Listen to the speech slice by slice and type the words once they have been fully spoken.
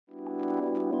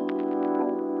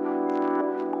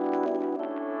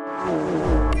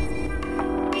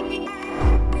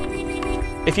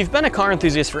If you've been a car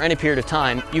enthusiast for any period of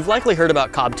time, you've likely heard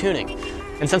about Cobb Tuning.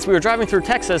 And since we were driving through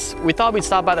Texas, we thought we'd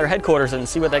stop by their headquarters and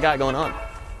see what they got going on.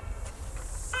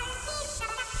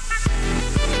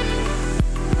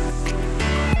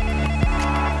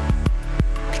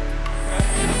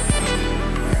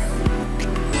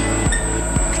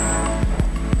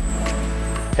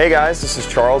 Hey guys, this is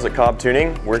Charles at Cobb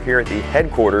Tuning. We're here at the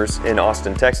headquarters in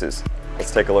Austin, Texas.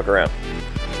 Let's take a look around.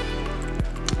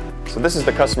 So this is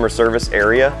the customer service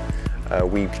area.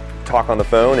 We talk on the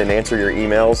phone and answer your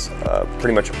emails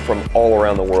pretty much from all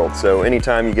around the world. So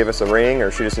anytime you give us a ring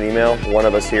or shoot us an email, one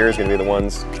of us here is going to be the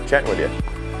ones chatting with you.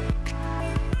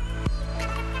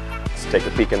 Let's take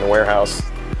a peek in the warehouse.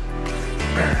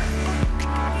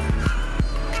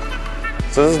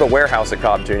 So this is the warehouse at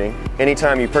Cobb Tuning.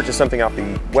 Anytime you purchase something off the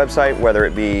website, whether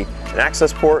it be an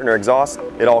access port or exhaust,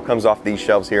 it all comes off these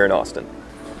shelves here in Austin.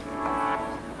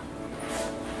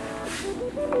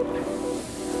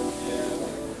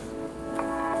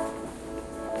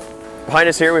 Behind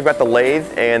us here, we've got the lathe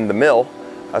and the mill.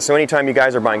 So anytime you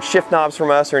guys are buying shift knobs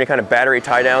from us or any kind of battery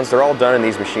tie downs, they're all done in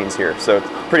these machines here. So it's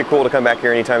pretty cool to come back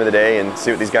here any time of the day and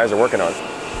see what these guys are working on.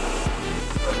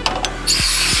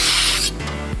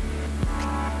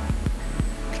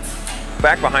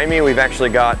 Back behind me, we've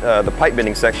actually got the pipe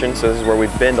bending section. So this is where we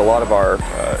bend a lot of our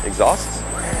exhausts.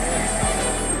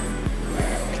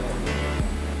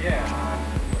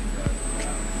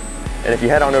 And if you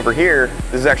head on over here,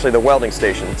 this is actually the welding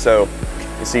station. So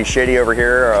you see Shady over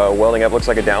here welding up, looks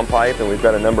like a downpipe, and we've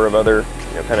got a number of other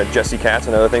kind of Jesse Cats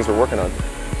and other things we're working on.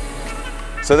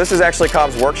 So this is actually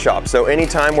Cobb's workshop. So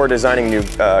anytime we're designing new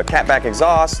catback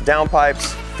exhausts,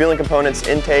 downpipes, fueling components,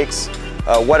 intakes,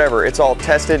 whatever, it's all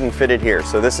tested and fitted here.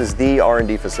 So this is the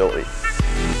R&D facility.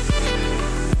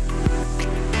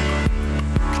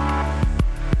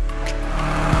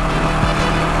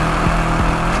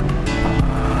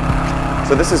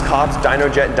 So this is Cobb's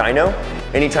DynoJet dyno.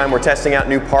 Anytime we're testing out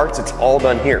new parts, it's all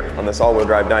done here on this all-wheel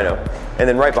drive dyno. And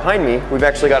then right behind me, we've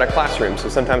actually got a classroom. So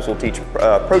sometimes we'll teach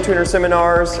Pro Tuner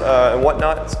seminars and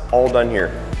whatnot. It's all done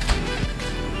here.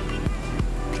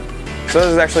 So this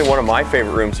is actually one of my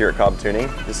favorite rooms here at Cobb Tuning.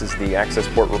 This is the access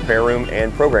port repair room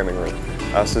and programming room.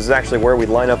 So this is actually where we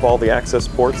line up all the access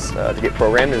ports to get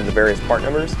programmed into the various part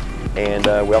numbers. And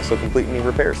we also complete any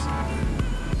repairs.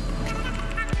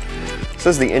 So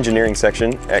this is the engineering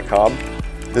section at Cobb.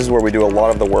 This is where we do a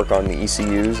lot of the work on the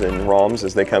ECUs and ROMs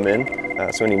as they come in.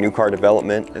 So any new car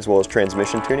development as well as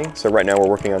transmission tuning. So right now we're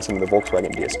working on some of the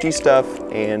Volkswagen DSG stuff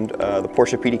and the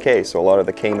Porsche PDK. So a lot of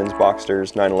the Caymans,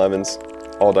 Boxsters, 911s,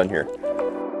 all done here.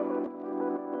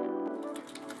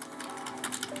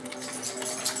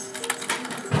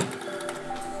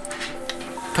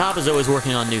 Cobb is always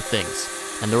working on new things,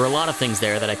 and there were a lot of things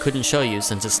there that I couldn't show you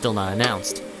since it's still not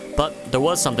announced. But there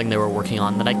was something they were working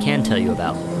on that I can tell you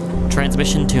about: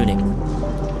 transmission tuning.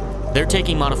 They're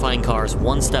taking modifying cars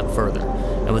one step further,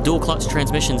 and with dual clutch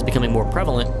transmissions becoming more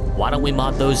prevalent, why don't we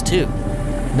mod those too?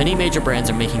 Many major brands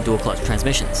are making dual clutch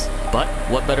transmissions, but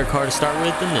what better car to start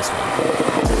with than this one?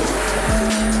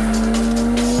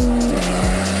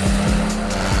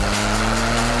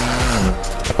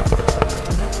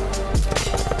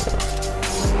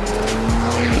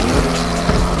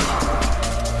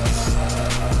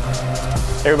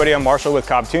 Hey everybody, I'm Marshall with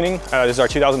Cobb Tuning. This is our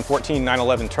 2014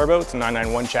 911 Turbo. It's a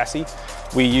 991 chassis.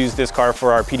 We use this car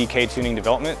for our PDK tuning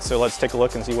development, so let's take a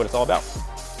look and see what it's all about.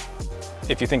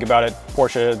 If you think about it,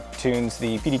 Porsche tunes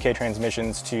the PDK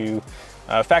transmissions to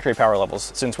factory power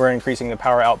levels. Since we're increasing the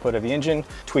power output of the engine,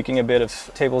 tweaking a bit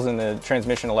of tables in the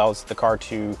transmission allows the car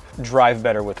to drive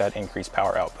better with that increased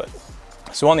power output.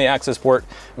 So on the access port,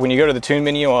 when you go to the tune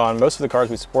menu on most of the cars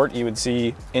we support, you would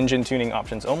see engine tuning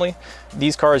options only.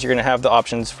 These cars, you're going to have the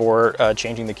options for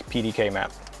changing the PDK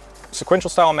map. Sequential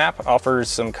style map offers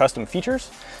some custom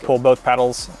features. Pull both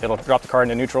paddles, it'll drop the car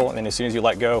into neutral, and then as soon as you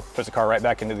let go, puts the car right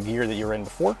back into the gear that you were in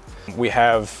before. We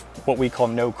have what we call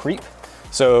no creep.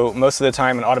 So most of the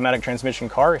time, an automatic transmission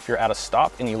car, if you're at a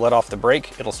stop and you let off the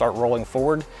brake, it'll start rolling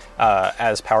forward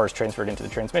as power is transferred into the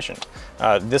transmission.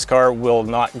 This car will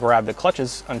not grab the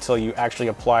clutches until you actually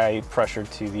apply pressure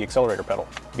to the accelerator pedal,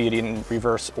 be it in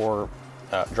reverse or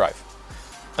drive.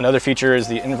 Another feature is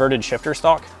the inverted shifter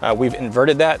stalk. We've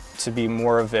inverted that to be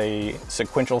more of a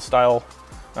sequential style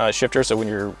shifter. So when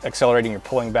you're accelerating, you're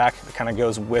pulling back, it kind of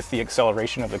goes with the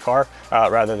acceleration of the car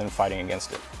rather than fighting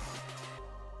against it.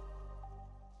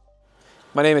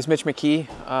 My name is Mitch McKee.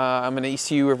 I'm an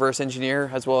ECU reverse engineer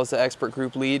as well as the expert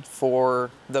group lead for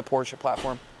the Porsche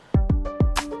platform.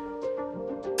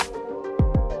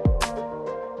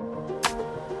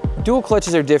 Dual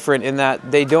clutches are different in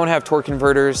that they don't have torque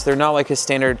converters. They're not like a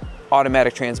standard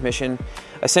automatic transmission.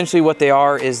 Essentially what they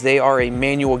are is they are a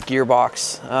manual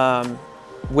gearbox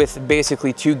with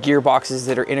basically 2 gearboxes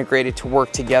that are integrated to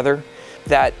work together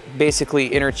that basically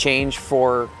interchange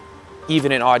for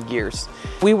even and odd gears.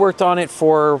 We worked on it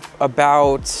for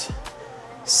about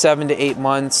 7 to 8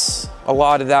 months. A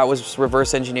lot of that was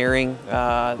reverse engineering,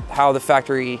 how the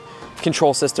factory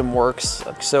control system works.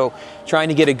 So trying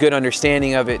to get a good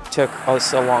understanding of it took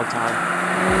us a long time.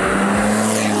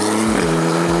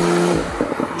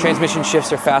 Transmission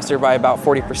shifts are faster by about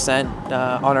 40%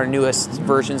 on our newest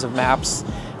versions of maps.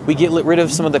 We get rid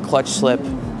of some of the clutch slip.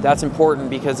 That's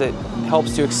important because it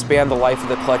helps to expand the life of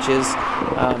the clutches.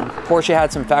 Porsche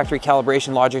had some factory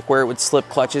calibration logic where it would slip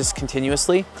clutches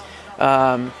continuously.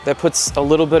 That puts a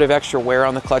little bit of extra wear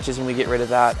on the clutches and we get rid of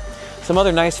that. Some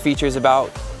other nice features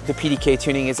about the PDK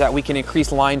tuning is that we can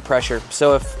increase line pressure.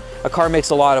 So if a car makes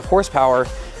a lot of horsepower,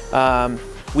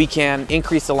 we can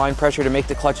increase the line pressure to make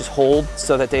the clutches hold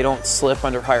so that they don't slip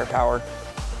under higher power.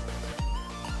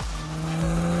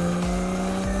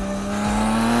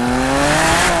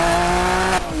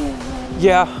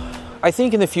 Yeah, I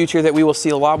think in the future that we will see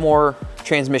a lot more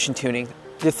transmission tuning.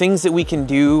 The things that we can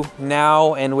do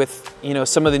now and with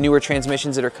some of the newer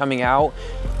transmissions that are coming out,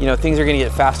 things are going to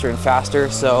get faster and faster.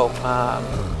 So,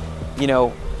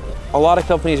 a lot of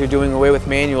companies are doing away with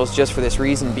manuals just for this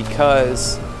reason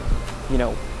because,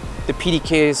 the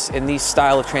PDKs and these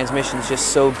style of transmissions just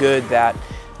so good that,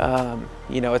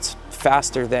 it's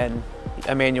faster than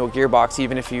a manual gearbox,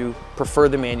 even if you prefer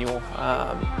the manual.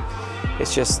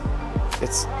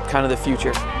 It's kind of the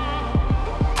future.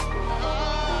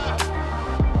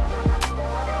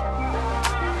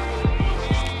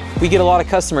 We get a lot of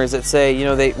customers that say,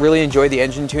 they really enjoy the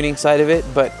engine tuning side of it,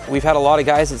 but we've had a lot of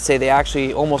guys that say they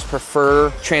actually almost prefer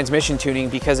transmission tuning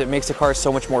because it makes the car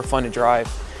so much more fun to drive.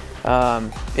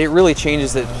 It really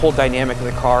changes the whole dynamic of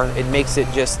the car. It makes it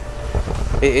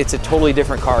it's a totally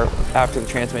different car after the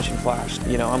transmission flashed.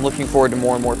 I'm looking forward to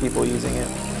more and more people using it.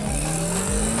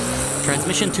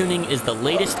 Transmission tuning is the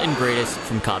latest and greatest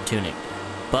from Cobb Tuning,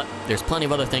 but there's plenty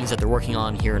of other things that they're working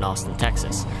on here in Austin,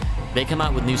 Texas. They come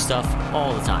out with new stuff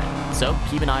all the time, so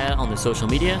keep an eye out on their social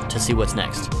media to see what's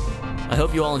next. I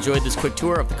hope you all enjoyed this quick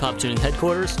tour of the Cobb Tuning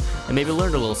Headquarters and maybe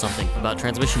learned a little something about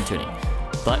transmission tuning.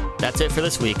 But that's it for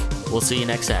this week. We'll see you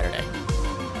next Saturday.